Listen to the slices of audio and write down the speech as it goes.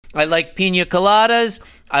I like pina coladas.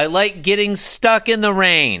 I like getting stuck in the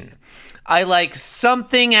rain. I like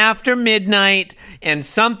something after midnight and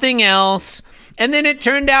something else. And then it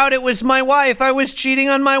turned out it was my wife I was cheating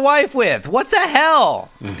on my wife with. What the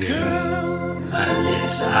hell? Girl, my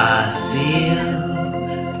lips are sealed.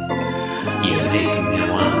 You make me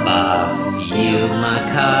want to barf. Yield my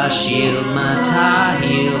car, shield my tie,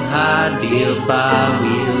 heel, high deal, bar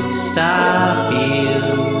wheel, stop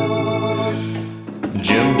you.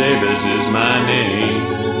 Jim Davis is my name.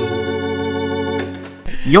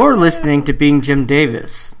 You're listening to Being Jim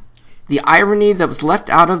Davis, the irony that was left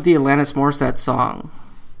out of the Alanis Morissette song.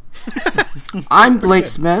 I'm Blake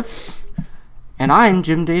Smith, and I'm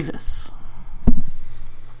Jim Davis.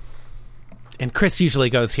 And Chris usually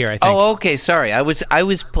goes here, I think. Oh, okay. Sorry, I was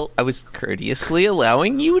courteously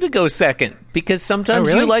allowing you to go second because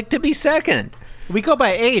sometimes you like to be second. We go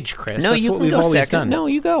by age, Chris. No, That's you what can we've go always second. done. No,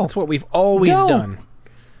 you go. That's what we've always done.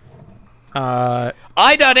 I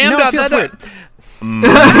dot am dot feels weird.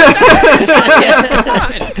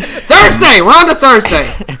 Thursday! We're on to Thursday!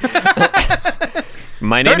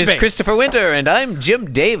 My name Third is base. Christopher Winter, and I'm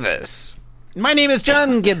Jim Davis. My name is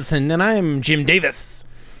John Gibson, and I'm Jim Davis.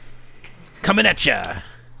 Coming at ya.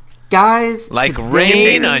 Guys, Like today-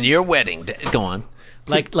 raining on your wedding day. Go on.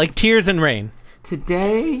 Like tears and rain.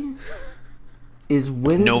 Today is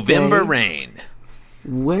Wednesday. November rain.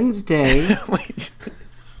 Wednesday, Wait.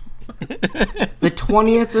 the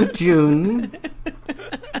 20th of June,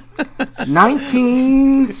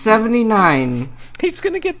 1979. He's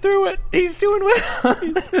going to get through it. He's doing well.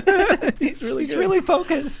 He's really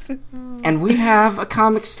focused. And we have a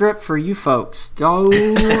comic strip for you folks, don't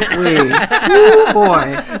we? Woo,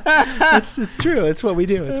 boy. It's true. It's what we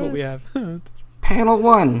do. It's what we have. Panel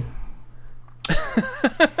 1.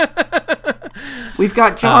 We've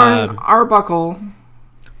got John Arbuckle.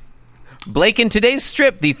 Blake, in today's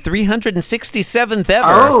strip, the 367th ever,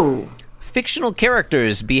 Oh. fictional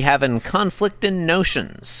characters be having conflicting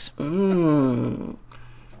notions.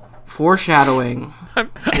 Foreshadowing.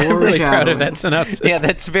 I'm really proud of that synopsis. Yeah,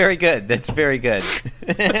 that's very good. That's very good.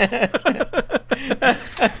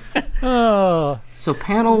 Oh. So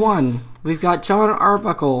panel 1, we've got John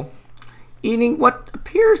Arbuckle eating what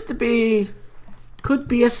appears to be, could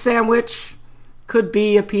be a sandwich, could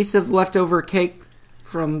be a piece of leftover cake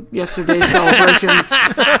from yesterday's celebrations.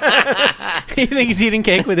 You think he's eating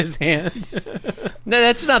cake with his hand? No,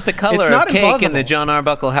 that's not the color It's of not cake in impossible. the John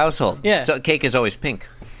Arbuckle household. Yeah. So cake is always pink.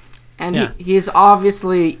 And Yeah. he is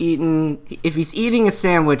obviously eating, if he's eating a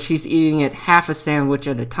sandwich, he's eating it half a sandwich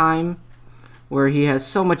at a time, where he has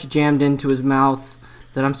so much jammed into his mouth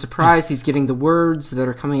that I'm surprised he's getting the words that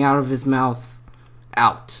are coming out of his mouth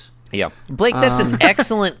out. Yeah. Blake, that's an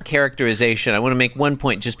excellent characterization. I want to make one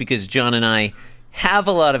point just because John and I have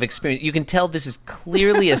a lot of experience. You can tell this is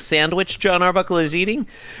clearly a sandwich John Arbuckle is eating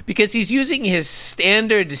because he's using his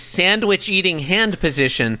standard sandwich eating hand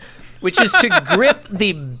position, which is to grip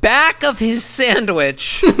the back of his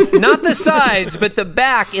sandwich, not the sides, but the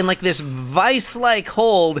back in like this vice-like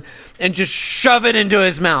hold and just shove it into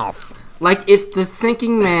his mouth. Like if the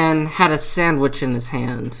thinking man had a sandwich in his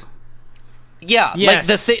hand. Yeah, Yes.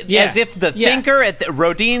 like Yeah. as if the Yeah. thinker at the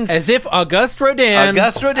Rodin's As if Auguste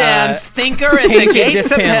Rodin's thinker at the painted gates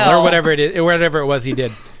this of panel, hell, or whatever it is, or whatever it was he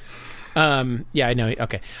did. Yeah, I know.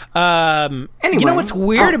 Okay. You Anyway. know what's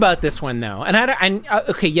weird Oh. about this one, though? And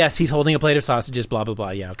okay, yes, he's holding a plate of sausages, blah blah blah.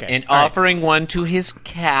 Yeah, okay. and All right. offering one to his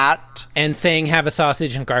cat. And saying "have a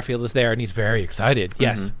sausage," and Garfield is there, and he's very excited. Mm-hmm.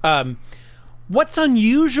 Yes. What's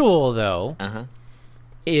unusual though Uh-huh.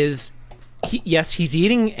 is. He's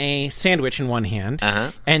eating a sandwich in one hand, Uh-huh.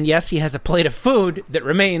 and yes, he has a plate of food that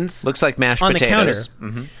remains Looks like mashed on potatoes. the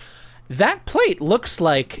counter. That plate looks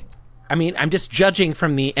like, I mean, I'm just judging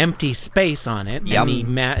from the empty space on it Yep.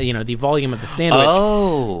 and the volume of the sandwich.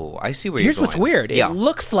 Oh, I see where Here's you're what's going. weird. Yeah. It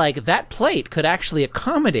looks like that plate could actually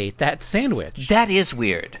accommodate that sandwich. That is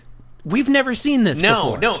weird. We've never seen this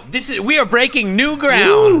before. No, we are breaking new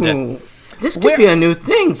ground. Ooh, this could be a new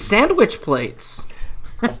thing, sandwich plates.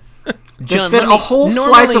 John, Fit let a me- whole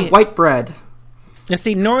slice normally- of white bread. Now,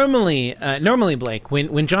 see, normally, Blake,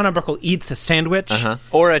 when John Arbuckle eats a sandwich,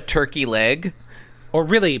 or a turkey leg. or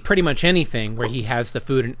really pretty much anything where he has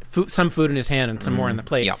the some food in his hand and some more on the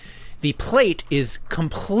plate, Yeah. the plate is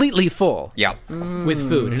completely full. Yeah. With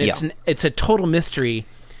food, and Yeah. it's a total mystery,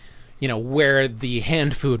 where the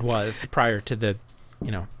hand food was prior to the,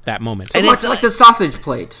 that moment. So And much it's- like the sausage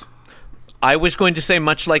plate. I was going to say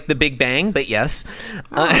much like the Big Bang, but yes.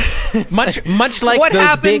 much like What those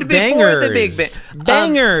happened big before bangers. the Big Bang?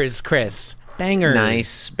 Bangers, Chris. Bangers.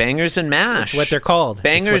 Nice. Bangers and mash. That's what they're called. That's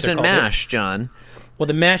what Bangers they're and called. mash, John. Well,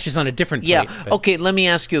 the mash is on a different plate. Yeah. but- Okay, let me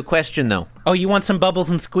ask you a question though. Oh, you want some Bubbles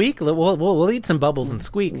and Squeak? We'll eat some Bubbles and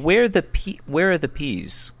Squeak. Where are the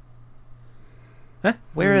peas? Huh?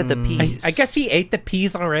 Where are the peas? I guess he ate the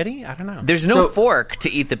peas already? I don't know. There's no So- fork to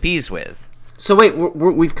eat the peas with. So wait,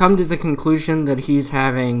 we've come to the conclusion that he's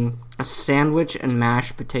having a sandwich and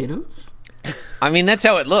mashed potatoes? I mean, that's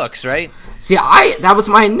how it looks, right? See, that was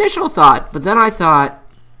my initial thought, but then I thought,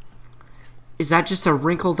 is that just a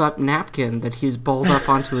wrinkled up napkin that he's balled up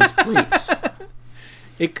onto his plate?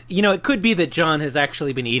 It could be that John has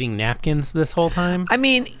actually been eating napkins this whole time. I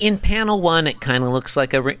mean, in panel 1, it kind of looks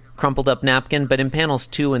like a crumpled up napkin, but in panels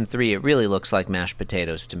 2 and 3, it really looks like mashed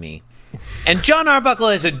potatoes to me. And John Arbuckle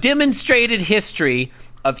has a demonstrated history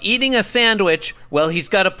of eating a sandwich while he's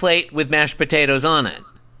got a plate with mashed potatoes on it.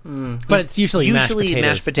 But it's usually mashed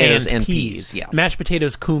potatoes and peas. Yeah. Mashed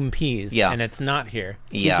potatoes, cum peas. Yeah. And it's not here.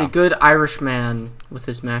 Yeah. He's a good Irishman with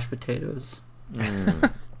his mashed potatoes.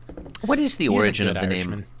 What is the origin of good the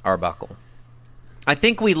Irishman. name Arbuckle? I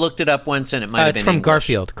think we looked it up once, and it might have been It's from English.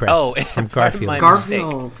 Garfield, Chris. Oh, It's from pardon Garfield. my mistake.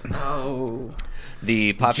 Garfield. Oh.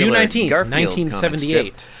 The popular June 19th, Garfield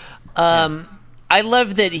 1978. comic strip. I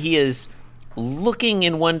love that he is looking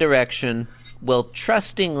in one direction while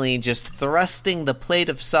trustingly just thrusting the plate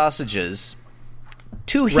of sausages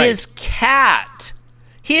to his cat.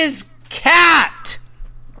 His cat!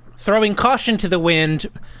 Throwing caution to the wind,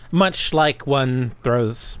 much like one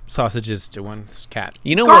throws sausages to one's cat.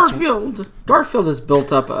 You know what's... Garfield has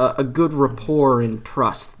built up a good rapport and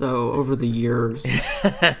trust, though, over the years.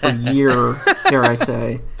 A year, dare I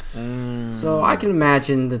say. So I can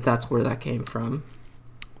imagine that that's where that came from.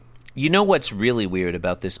 You know what's really weird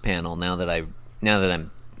about this panel now that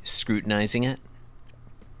I'm scrutinizing it?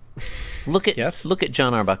 Look at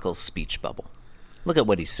John Arbuckle's speech bubble. Look at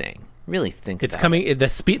what he's saying. Really think It's about coming. it.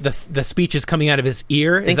 The speech is coming out of his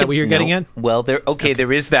ear. Is that what you're getting at? Well, there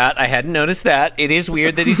is that. I hadn't noticed that. It is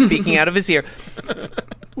weird that he's speaking out of his ear.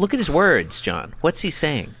 Look at his words, John. What's he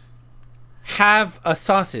saying? Have a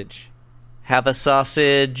sausage. Have a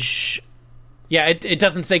sausage. Yeah, it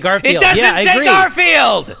doesn't say Garfield. It doesn't yeah, I say agree.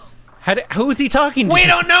 Garfield! Who is he talking to? We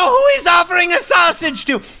don't know who he's offering a sausage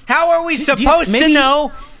to. How are we supposed to maybe-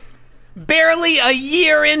 know, barely a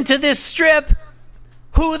year into this strip,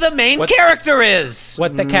 who the main character is?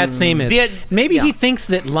 What the cat's name is. Maybe yeah. he thinks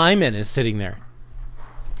that Lyman is sitting there.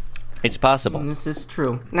 It's possible. This is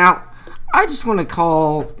true. Now, I just want to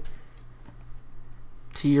call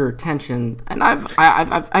to your attention, and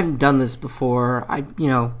I've done this before.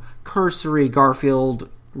 Cursory Garfield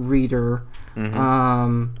reader.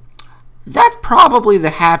 That's probably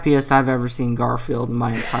the happiest I've ever seen Garfield in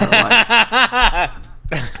my entire life.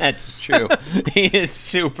 That's true. He is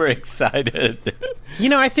super excited.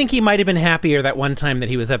 I think he might have been happier that one time that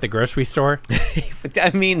he was at the grocery store.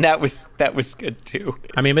 I mean, that was good too.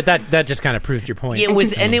 But that just kind of proves your point. It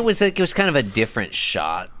was kind of a different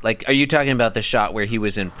shot. Like, are you talking about the shot where he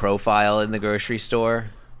was in profile in the grocery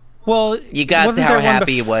store? Well, You got wasn't how there one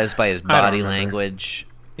happy he was by his I don't body remember. language.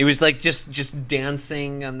 It was like just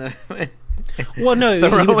dancing on the. Well, no, he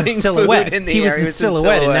was throwing in silhouette. food in the He was air. in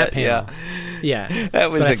silhouette in that Yeah. panel. Yeah,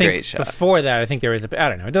 That was But I a think great shot. Before that, I think there was I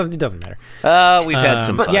don't know. It doesn't matter. We've had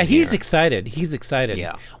some But fun yeah, he's here. excited. He's excited.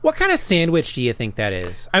 Yeah. What kind of sandwich do you think that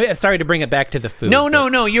is? I'm sorry to bring it back to the food.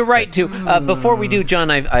 No, you're right, too. Before we do,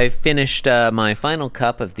 John, I've finished my final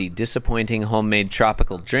cup of the disappointing homemade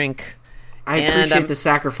tropical drink. I And appreciate I'm- the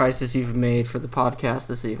sacrifices you've made for the podcast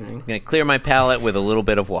this evening. I'm going to clear my palate with a little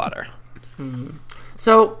bit of water.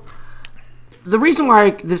 So, the reason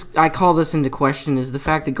why I call this into question is the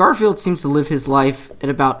fact that Garfield seems to live his life at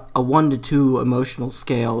about a 1 to 2 emotional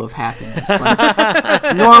scale of happiness.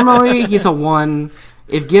 Like, normally, he's a 1.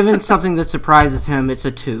 If given something that surprises him, it's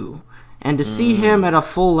a 2. And to see him at a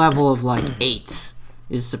full level of, 8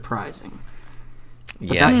 is surprising.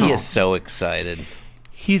 Yeah, that's he all. is so excited.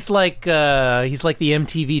 He's like the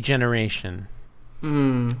MTV generation.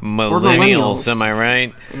 Millennials, am I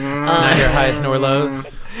right? Neither highs nor lows.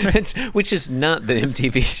 Which is not the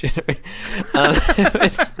MTV show.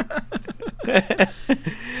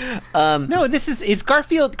 No, is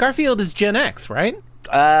Garfield. Garfield is Gen X, right?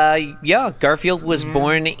 Yeah, Garfield was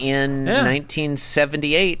born in Yeah.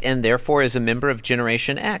 1978 and therefore is a member of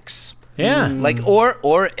Generation X. Yeah.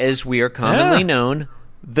 Or as we are commonly Yeah. known,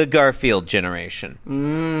 the Garfield generation.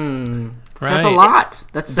 Says a Right. lot.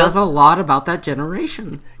 That says a lot about that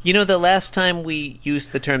generation. You know, the last time we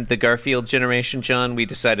used the term the Garfield generation, John, we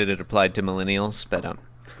decided it applied to millennials, but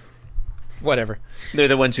Whatever. they're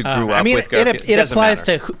the ones who grew up with Garfield. It Doesn't applies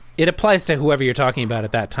matter. to whoever you're talking about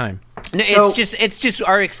at that time. No, So- it's just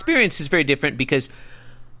our experience is very different because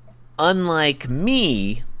unlike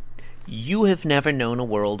me, you have never known a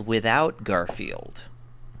world without Garfield.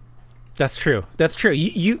 That's true. That's true.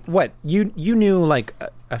 You knew like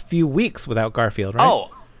a few weeks without Garfield, right?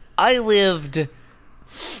 Oh, I lived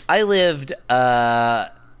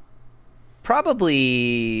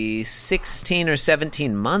probably 16 or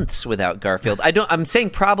 17 months without Garfield. I'm saying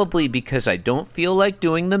probably because I don't feel like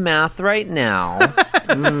doing the math right now.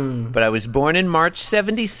 But I was born in March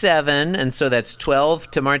 77, and so that's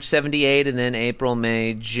 12 to March 78, and then April,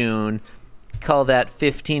 May, June. Call that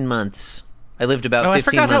 15 months. I lived about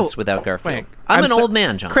 15 months without Garfield. Wait, I'm an old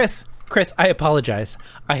man, John. Chris, I apologize.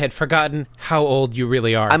 I had forgotten how old you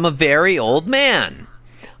really are. I'm a very old man.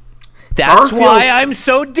 That's Garfield. why I'm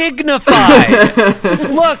so dignified.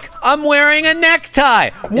 Look, I'm wearing a necktie.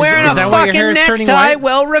 Wearing is a that why your hair fucking is turning necktie white?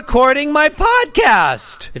 while recording my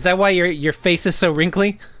podcast. Is that why your face is so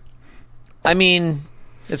wrinkly? I mean,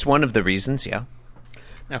 it's one of the reasons, yeah.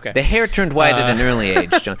 Okay. The hair turned white at an early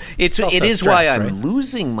age, John. It also is why stress, I'm right?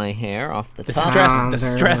 losing my hair off the The top.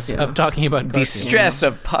 stress yeah. of talking about The Garfield. stress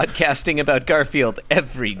of podcasting about Garfield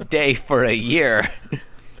every day for a year.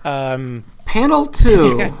 Panel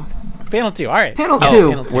 2. Panel 2. All right. Panel Oh, 2.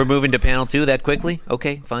 panel 2. We're moving to panel 2 that quickly?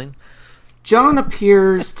 Okay, fine. John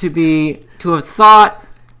appears to have thought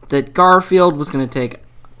that Garfield was going to take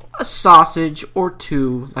a sausage or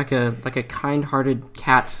two, like a kind-hearted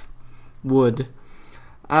cat would,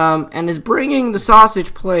 and is bringing the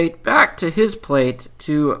sausage plate back to his plate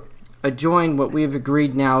to adjoin what we've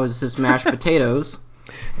agreed now is his mashed potatoes.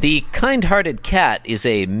 The kind-hearted cat is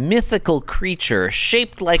a mythical creature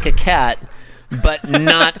shaped like a cat, but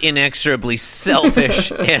not inexorably selfish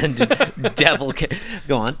and devil.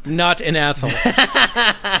 Go on. Not an asshole.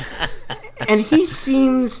 And he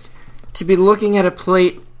seems to be looking at a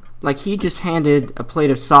plate like he just handed a plate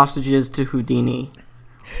of sausages to Houdini,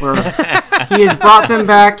 where he has brought them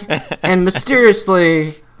back, and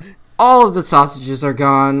mysteriously, all of the sausages are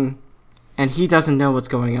gone, and he doesn't know what's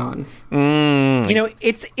going on. You know,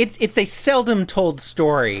 it's a seldom told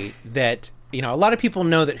story that, you know, a lot of people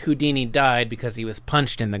know that Houdini died because he was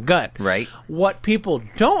punched in the gut. Right. What people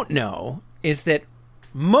don't know is that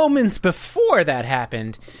moments before that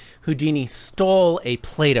happened, Houdini stole a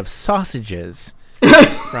plate of sausages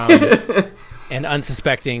from an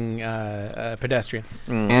unsuspecting pedestrian.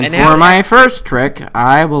 And And for how- my first trick,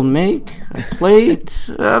 I will make a plate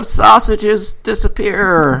of sausages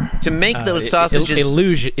disappear. To make those sausages...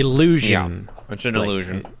 Illusion. It's an Like,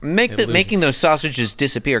 illusion. illusion. Making those sausages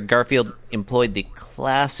disappear, Garfield employed the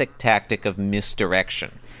classic tactic of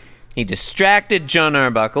misdirection. He distracted John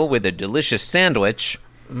Arbuckle with a delicious sandwich,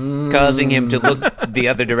 causing him to look the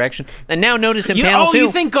other direction. And now notice in panel 2... you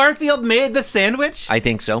think Garfield made the sandwich? I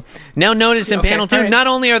think so. Now notice in Okay, panel 2, all right. not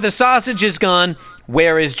only are the sausages gone,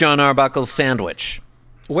 where is John Arbuckle's sandwich?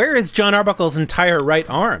 Where is John Arbuckle's entire right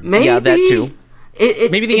arm? Maybe, Yeah, that too.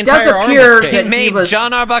 Maybe the it does entire arm appear is fake. that It made he was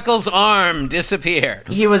John Arbuckle's arm disappear.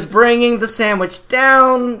 he was bringing the sandwich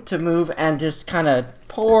down to move and just kind of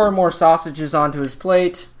pour more sausages onto his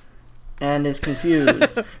plate, and is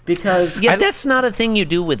confused because Yeah, that's not a thing you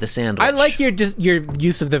do with the sandwich. I like your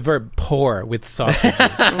use of the verb pour with sausages.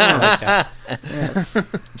 yes.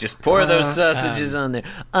 Just pour those sausages on there.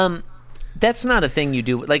 That's not a thing you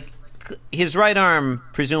do. Like, his right arm,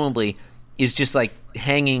 presumably, is just like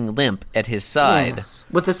hanging limp at his side. Yes,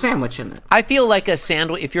 with a sandwich in it. I feel like a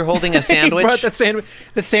sandwich. If you're holding a He sandwich, brought the sandwich.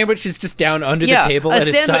 The sandwich is just down under the table a at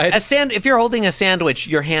his side. If you're holding a sandwich,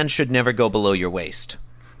 your hand should never go below your waist.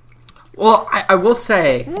 Well, I will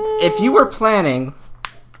say, if you were planning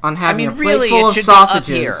on having a plate really, full it of should be up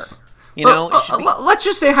sausages, here. You know, it should be let's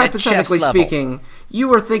just say hypothetically chest level. speaking, you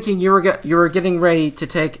were thinking you were getting ready to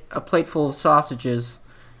take a plate full of sausages,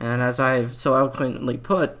 and as I've so eloquently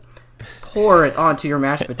put, pour it onto your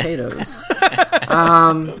mashed potatoes.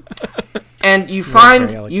 And you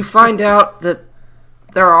find out that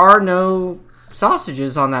there are no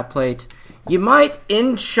sausages on that plate. You might,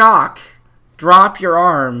 in shock, drop your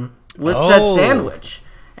arm with said Oh. sandwich,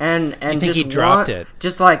 and think just he dropped it?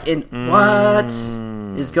 just like in what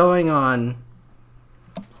is going on?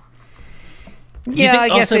 Yeah, I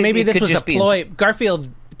guess also maybe it this could was a just be. ploy. Garfield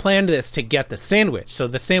planned this to get the sandwich, so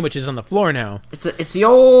the sandwich is on the floor now. It's the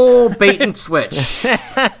old bait and switch.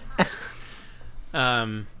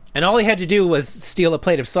 And all he had to do was steal a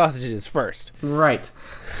plate of sausages first. Right.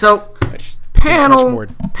 So Which seems much more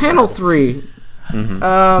panel 3.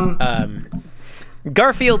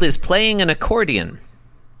 Garfield is playing an accordion.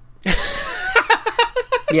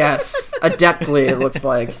 Yes, adeptly it looks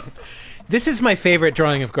like. This is my favorite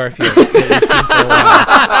drawing of Garfield that we've seen for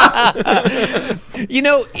a while. You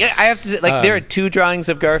know, I have to say, like, there are 2 drawings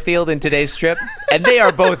of Garfield in today's strip, and they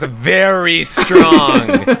are both very strong.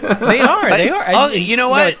 They are. Oh, you know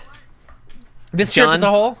what? This strip John, as a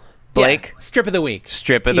whole? Blake? Yeah. Strip of the week.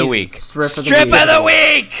 Strip of the Easy. week. Strip of the Strip week. of the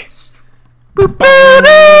week! Strip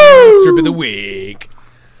of the week.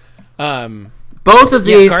 Both of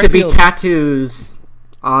Yeah, these could be Garfield- tattoos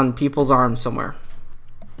on people's arms somewhere.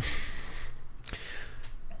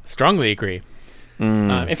 Strongly agree.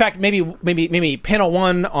 In fact, maybe panel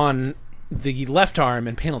 1 on the left arm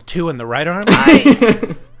and panel 2 on the right arm.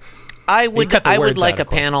 I would cut the I would words like out, a of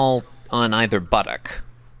course. panel on either buttock,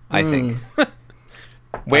 I think.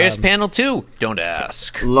 Where's panel 2? Don't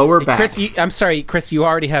ask. Lower back. Chris, I'm sorry, Chris. You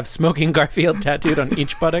already have Smoking Garfield tattooed on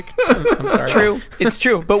each buttock. I'm sorry. True. It's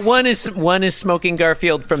true. But one is Smoking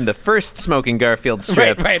Garfield from the first Smoking Garfield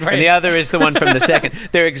strip, Right. and the other is the one from the second.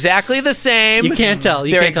 They're exactly the same. You can't tell.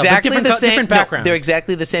 They're Can't tell. They're exactly the same. Different No, backgrounds. they're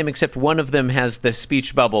exactly the same, except one of them has the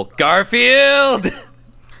speech bubble. Garfield.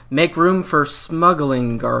 Make room for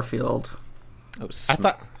smuggling Garfield. Oh, I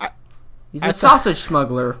thought. He's a sausage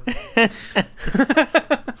smuggler.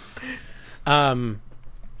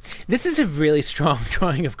 This is a really strong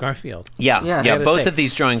drawing of Garfield. yeah. Yeah, Yeah. I Both say, of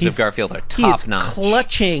these drawings of he's- Garfield are He is top notch.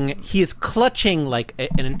 clutching. He is clutching like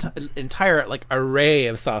an entire like array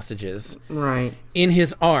of sausages Right. in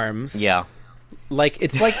his arms. Yeah. Like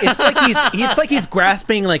it's like he's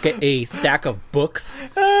grasping like a stack of books.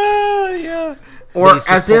 Yeah. Or he's just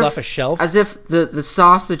as pulled if off a shelf. as if the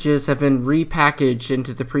sausages have been repackaged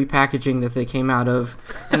into the pre-packaging that they came out of,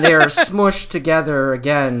 and they are smushed together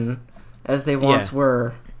again as they once Yeah.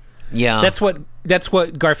 were. Yeah. That's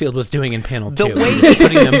what Garfield was doing in panel 2. The way He was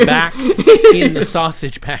putting them back in the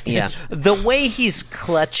sausage package. Yeah, the way he's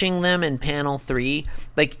clutching them in panel 3,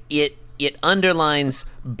 like it underlines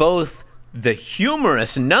both the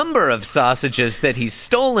humorous number of sausages that he's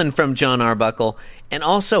stolen from John Arbuckle, and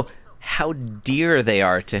also how dear they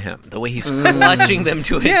are to him. The way he's clutching them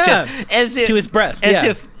to his Yeah. chest, as if To his breast, as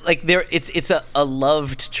yeah. if like it's a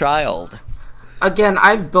loved child. Again,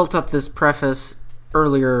 I've built up this preface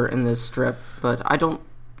earlier in this strip, but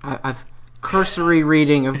I've cursory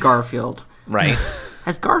reading of Garfield. Right,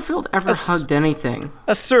 Has Garfield ever hugged anything?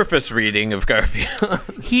 a surface reading of Garfield.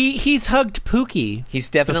 He's hugged Pookie. He's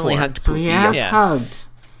definitely Before. hugged So Pookie. he has Yeah. hugged.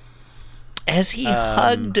 Has he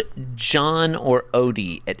hugged John or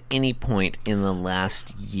Odie at any point in the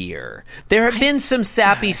last year? There have been some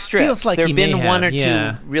sappy strips. feels like there he have been may one have, or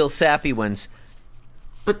yeah. two real sappy ones.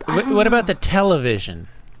 But What about the television?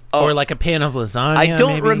 Or like a pan of lasagna? I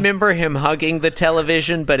don't maybe? remember him hugging the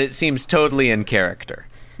television, but it seems totally in character.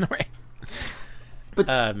 Right. But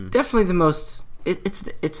definitely the most.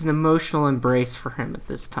 It's an emotional embrace for him at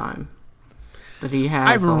this time. That he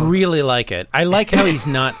I has. really like it. I like how he's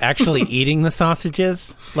not actually eating the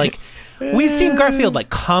sausages. Like, we've seen Garfield like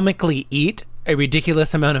comically eat a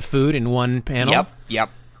ridiculous amount of food in one panel. Yep.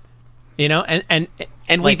 You know, and And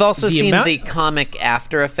like, we've also seen amount- the comic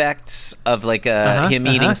after effects of like him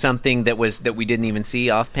eating something that we didn't even see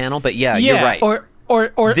off panel. But yeah, you're right.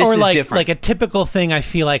 Or This is like different. like a typical thing I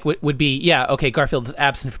feel like would be okay, Garfield's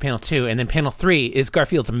absent for panel 2, and then panel 3 is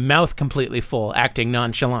Garfield's mouth completely full, acting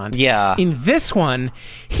nonchalant. Yeah. In this one,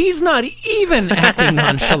 he's not even acting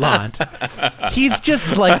nonchalant. He's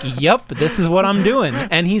just like, "Yep, this is what I'm doing,"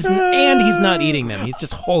 and he's not eating them. He's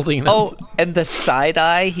just holding them. Oh, and the side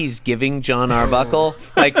eye he's giving John Arbuckle,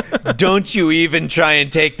 like, don't you even try and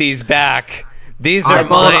take these back. These are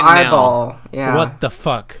eyeball mine to now. eyeball. Yeah. What the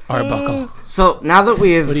fuck, Arbuckle? So now that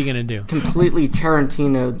we have What are you gonna do? completely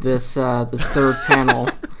Tarantino'd this third panel,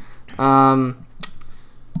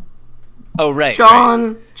 Oh, right.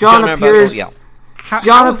 John Arbuckle, appears. yeah. How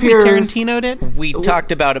John have we appears- Tarantino'd it? We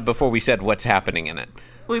talked about it before we said what's happening in it.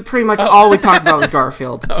 We pretty much all we talked about was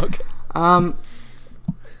Garfield. Okay.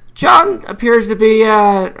 John appears to be,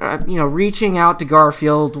 reaching out to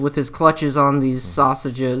Garfield with his clutches on these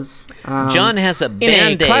sausages. John has a In a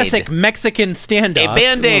Band-Aid. classic Mexican standoff, A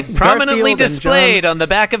Band-Aid Garfield prominently and displayed John on the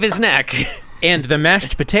back of his neck. and the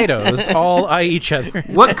mashed potatoes all eye each other.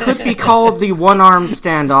 What could be called the one-arm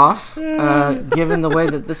standoff, given the way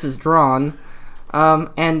that this is drawn.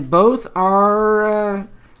 And both are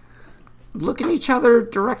looking each other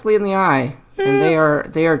directly in the eye. And they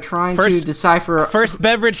are trying to decipher. First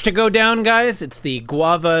beverage to go down, guys. It's the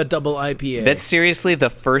Guava Double IPA. That's seriously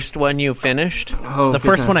the first one you finished? Oh, the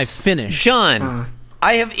first one I goodness. finished. John,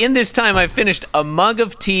 I have, in this time, I've finished a mug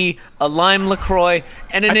of tea, a lime LaCroix,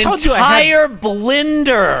 and an I told you I entire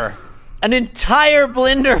blender. An entire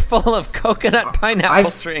blender full of coconut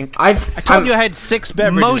pineapple drink. I told you I had 6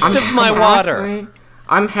 beverages. Most of my water.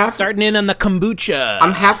 I'm starting in on the kombucha.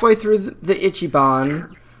 I'm halfway through the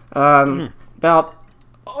Ichiban. About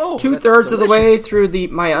 2/3 of the way through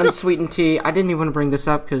my unsweetened tea. I didn't even want to bring this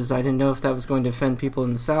up because I didn't know if that was going to offend people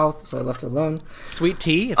in the South, so I left it alone. Sweet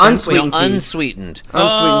tea? Unsweetened tea. Unsweetened.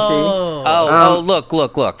 Unsweetened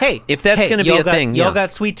tea. Look. Hey, if that's going to be a thing, y'all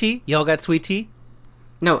got sweet tea? Y'all got sweet tea?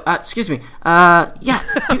 No, excuse me. Yeah,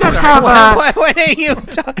 do you guys have? What are you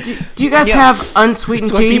talking? Do you guys have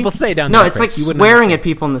unsweetened It's tea? what people say down no, there, it's like Chris. You wouldn't swearing understand. at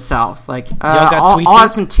people in the South. Like, got sweet I'll tea?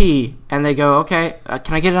 have some tea, and they go, "Okay,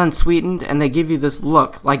 can I get it unsweetened?" And they give you this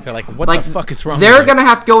look, like They're like, "What the fuck is wrong They're with you?" gonna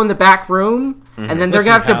have to go in the back room, and then they're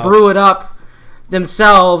Listen, gonna have to pal. brew it up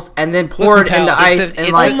themselves, and then pour Listen, it into pal, ice.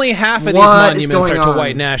 And like, only half of these what is monuments are going to on?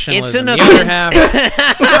 white nationalism. It's The an other half...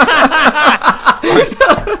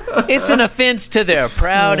 It's an offense to their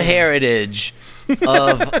proud heritage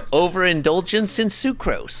of overindulgence in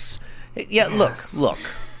sucrose. Yeah, look.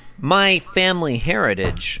 My family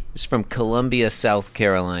heritage is from Columbia, South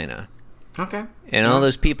Carolina. Okay. And all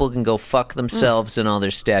those people can go fuck themselves, and all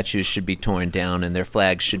their statues should be torn down, and their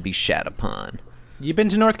flags should be shat upon. You been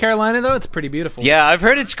to North Carolina, though? It's pretty beautiful. Yeah, I've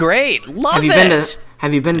heard it's great. Love Have you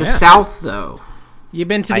it. been to South though? You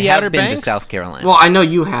been to I the have Outer been Banks? to South Carolina. Well, I know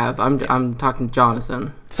you have. I'm talking to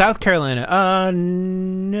Jonathan. South Carolina?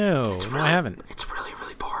 No, I haven't. It's really,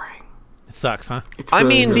 really boring. It sucks, huh? It's I really,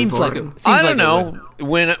 mean, really seems like boring. it. I Seems don't like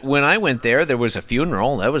know. When I went there was a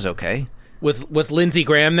funeral. That was okay. Was Lindsey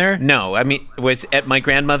Graham there? No, I mean, was at my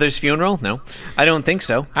grandmother's funeral? No, I don't think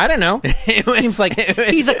so. I don't know. Seems like it was-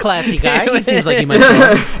 he's a classy guy. it He was- seems like he might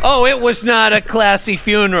be. Oh, it was not a classy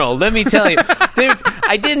funeral. Let me tell you.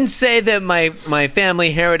 I didn't say that my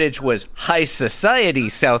family heritage was high society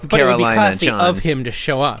South But it would be Carolina, classy John. of him to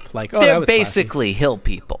show up. Like, oh, that They're was classy. basically hill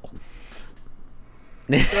people.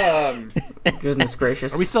 Goodness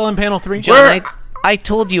gracious. Are we still in panel 3? John, Where- I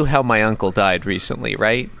told you how my uncle died recently,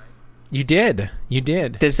 right? You did.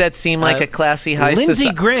 Does that seem like a classy high Lindsey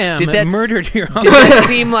society? Graham murdered your uncle. Did that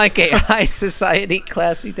seem like a high society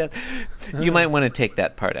classy death? You might want to take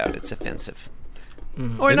that part out. It's offensive.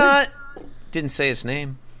 Or Is it? not. Didn't say his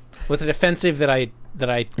name. Was it offensive that I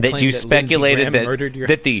That claimed you that speculated Lindsey Graham murdered your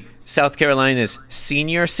that the South Carolina's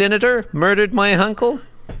senior senator murdered my uncle?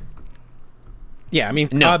 Yeah, I mean,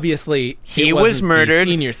 No. obviously He it was wasn't the murdered.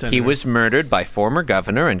 senior senator. He was murdered by former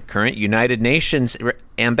governor and current United Nations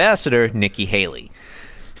ambassador Nikki Haley.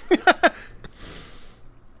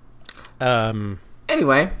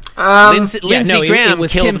 Anyway, Lindsey no, it Graham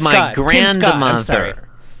was killed Tim my Scott. Tim Scott, I'm sorry. grandmother.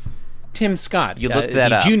 Tim Scott. You looked that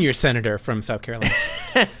the up. junior senator from South Carolina.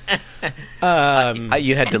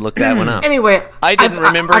 You had to look that one up. anyway, I didn't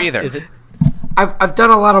remember I've- either. Is it? I've done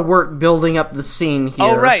a lot of work building up the scene here.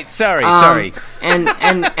 Oh, right. Sorry.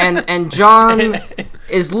 And John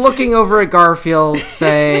is looking over at Garfield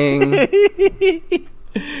saying,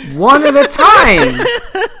 "One at a time,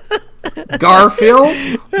 Garfield.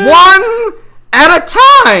 One at a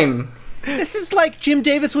time." This is like Jim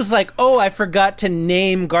Davis was like, "Oh, I forgot to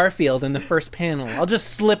name Garfield in the first panel. I'll just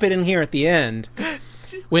slip it in here at the end."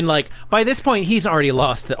 When, like, by this point, he's already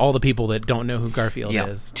lost all the people that don't know who Garfield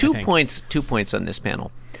is. I 2 think. points. 2 points on this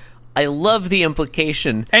panel. I love the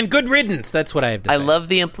implication. And good riddance. That's what I have to say. I love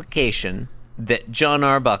the implication that John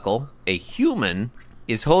Arbuckle, a human,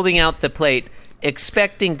 is holding out the plate,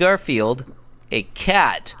 expecting Garfield, a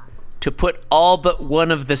cat, to put all but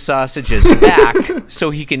one of the sausages back so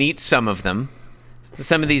he can eat some of them.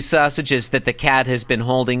 Some of these sausages that the cat has been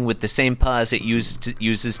holding with the same paws it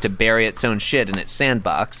uses to bury its own shit in its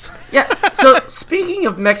sandbox. Yeah. So speaking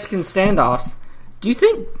of Mexican standoffs, do you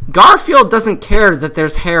think Garfield doesn't care that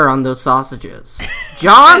there's hair on those sausages?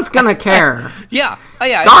 John's gonna care. Yeah. Oh,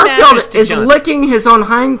 yeah. it matters Garfield to is John. licking his own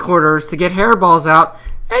hindquarters to get hairballs out,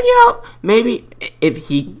 and maybe if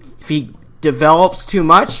he develops too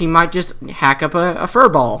much, he might just hack up a fur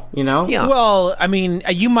ball. Yeah. Well, I mean,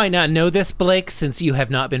 you might not know this, Blake, since you have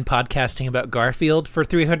not been podcasting about Garfield for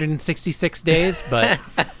 366 days, but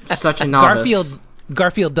Such a novice.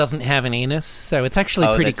 Garfield doesn't have an anus, so it's actually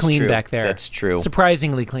pretty that's clean true. back there. That's true.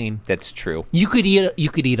 Surprisingly clean. That's true. You could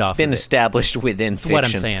eat off Been of it. established within fiction. what I'm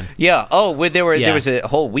saying. Yeah. Oh, there Yeah. was a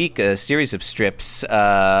whole week, a series of strips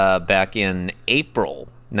back in April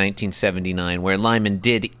 1979, where Lyman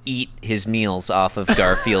did eat his meals off of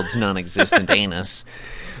Garfield's non-existent anus.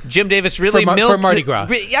 Jim Davis really For milked Mardi Gras.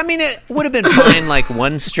 I mean, it would have been fine like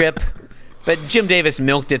one strip, but Jim Davis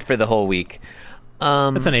milked it for the whole week.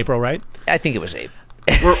 That's in April, right? I think it was April.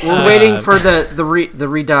 We're waiting for the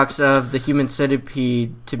redux of the human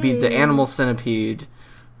centipede to be the animal centipede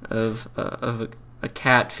of a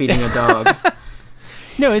cat feeding a dog.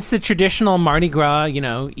 No, it's the traditional Mardi Gras,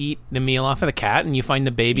 eat the meal off of the cat, and you find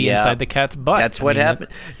the baby Yeah. inside the cat's butt. That's what happened.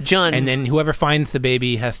 John, And then whoever finds the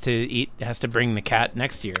baby has to bring the cat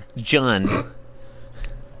next year, John,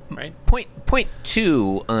 right? point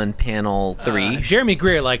 2 on panel 3. Jeremy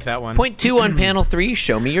Greer liked that one. Point 2 on panel 3,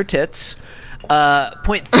 show me your tits.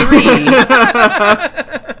 Point 3,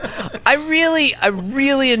 I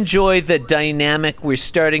really enjoy the dynamic we're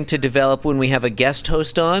starting to develop when we have a guest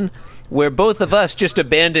host on, where both of us just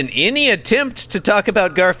abandon any attempt to talk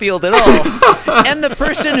about Garfield at all, and the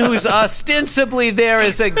person who's ostensibly there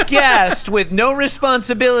as a guest with no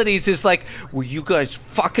responsibilities is like, will you guys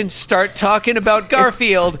fucking start talking about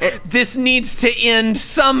Garfield? This needs to end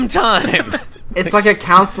sometime. It's like a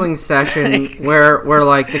counseling session where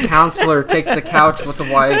like the counselor takes the couch with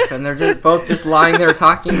the wife, and they're both just lying there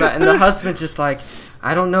talking about, and the husband's just like,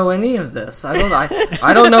 I don't know any of this. I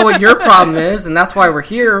don't know what your problem is, and that's why we're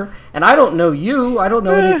here. And I don't know you. I don't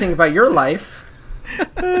know anything about your life.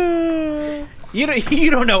 You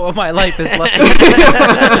don't know what my life is like.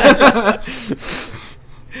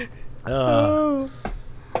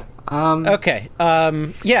 Okay.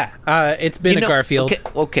 It's been a Garfield.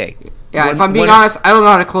 Okay. Yeah, if I'm being honest, I don't know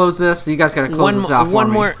how to close this, so you guys got to close this out for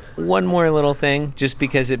me. One more little thing, just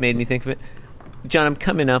because it made me think of it. John, I'm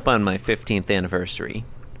coming up on my 15th anniversary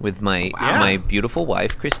with my beautiful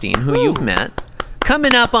wife, Christine, who you've met.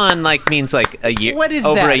 Coming up on means a year. What is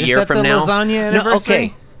over that? a year Is that from the now? lasagna anniversary? No,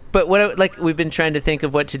 okay, but we've been trying to think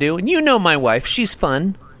of what to do, and my wife, she's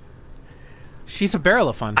fun. She's a barrel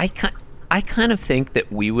of fun. I kind of think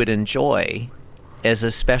that we would enjoy, as a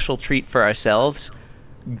special treat for ourselves,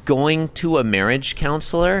 going to a marriage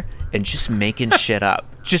counselor and just making shit up.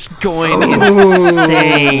 Just going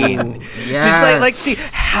insane. Yes. Just see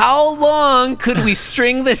how long could we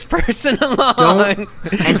string this person along?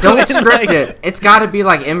 Don't script it. It's got to be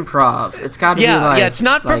like improv. It's got to be like it's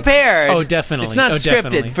not prepared. Oh, definitely. It's not scripted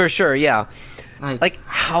definitely. for sure. Yeah. Like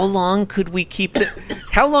how long could we keep it?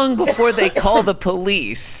 How long before they call the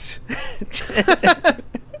police? It's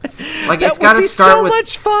got to start so with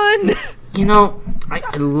much fun.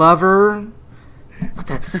 I love her. But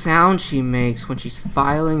that sound she makes when she's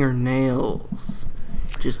filing her nails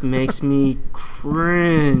just makes me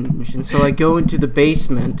cringe. And so I go into the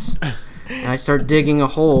basement and I start digging a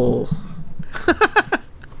hole. That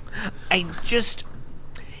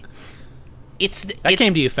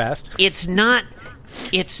came to you fast. It's not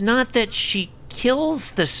that she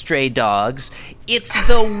kills the stray dogs. It's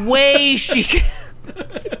the way she.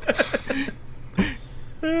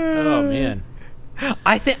 Oh man.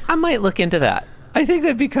 I think I might look into that. I think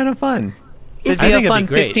that'd be kind of fun. It'd be a fun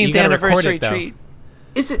great. 15th anniversary treat.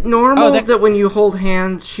 Is it normal that when you hold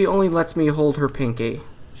hands, she only lets me hold her pinky?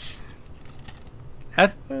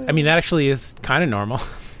 That actually is kind of normal.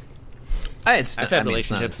 I've had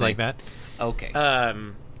relationships like that. Okay.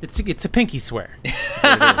 It's a pinky swear.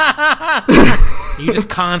 You just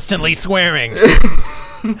constantly swearing.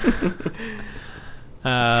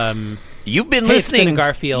 You've been listening,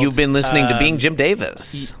 Garfield. You've been listening to Being Jim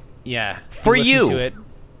Davis. Yeah. For you, to it.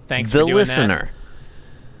 Thanks the for doing listener. That.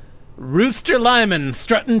 Rooster Lyman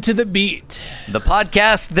strutting to the beat. The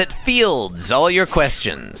podcast that fields all your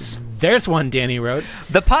questions. There's one Danny wrote.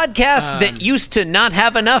 The podcast that used to not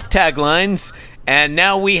have enough taglines, and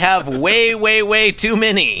now we have way, way, way too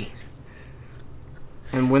many.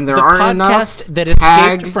 And when there The aren't podcast enough, that escaped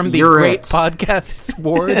tag, from the you're Great it. Podcasts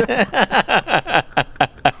Award.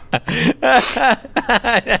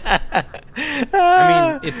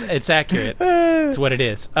 It's accurate. It's what it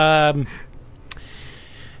is.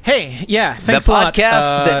 Hey, yeah, thanks The a lot.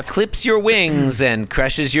 podcast that clips your wings and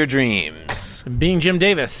crushes your dreams. Being Jim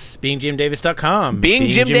Davis. BeingJimDavis.com. Being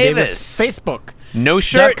Jim Davis. Facebook. No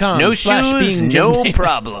shirt, .com no / shoes, Being Jim no Davis.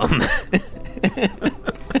 problem.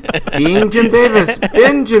 Being Jim Davis,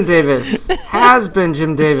 been Jim Davis, has been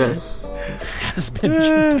Jim Davis. Has been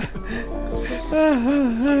Jim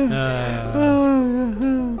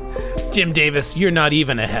Jim Davis, you're not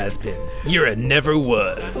even a has-been. You're a never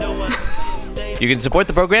was. You can support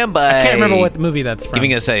the program by I can't remember what the movie that's from.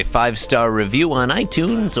 giving us a 5-star review on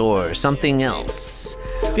iTunes or something else.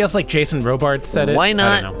 Feels like Jason Robards said it. Why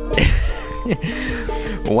not? I don't know.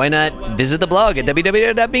 Why not visit the blog at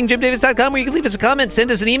www.beingjimdavis.com, where you can leave us a comment, send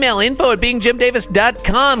us an email,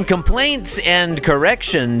 info@beingjimdavis.com, complaints and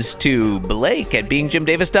corrections to Blake at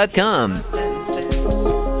beingjimdavis.com.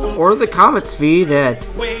 Or the comments feed at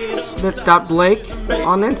smith.blake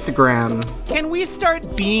on Instagram. Can we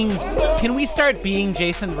start being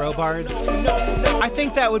Jason Robards? I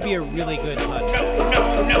think that would be a really good pun.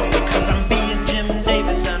 No, 'cause I'm being Jim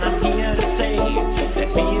Davis, and I'm here to say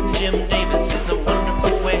that being Jim Davis is a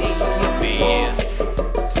wonderful way to be.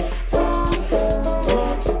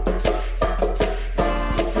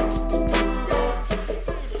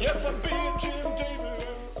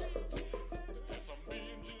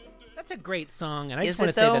 great song, and I Is just want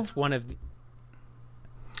it, to say though? that's one of.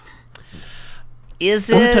 Is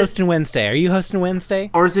Who's it? hosting Wednesday? Are you hosting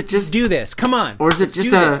Wednesday? Or is it just Do this. Come on. Or is it Let's just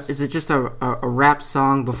do a this. is it just a rap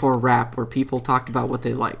song before rap where people talked about what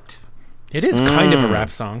they liked? It is kind of a rap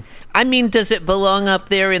song. I mean, does it belong up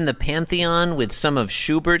there in the pantheon with some of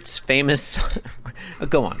Schubert's famous?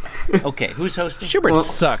 Go on. Okay, who's hosting? Schubert Well,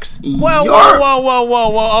 sucks. Whoa, Your-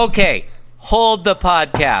 whoa. Okay, hold the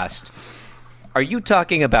podcast. Are you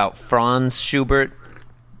talking about Franz Schubert?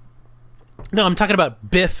 No, I'm talking about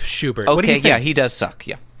Biff Schubert. What do you Okay, think? yeah, he does suck.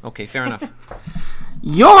 Yeah. Okay, fair enough.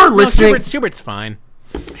 You're No, listening. Schubert's fine.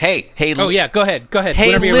 Hey. Oh yeah, go ahead. Hey,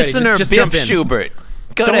 Whenever you're listener, ready, just Biff jump in. Schubert.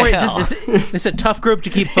 Go Don't to worry, hell. this is a tough group to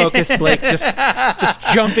keep focused, Blake. Just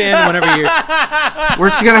jump in whenever you're. We're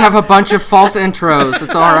just gonna have a bunch of false intros.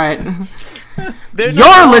 It's all right. They're You're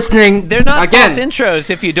not- listening. They're not again. false intros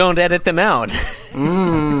if you don't edit them out.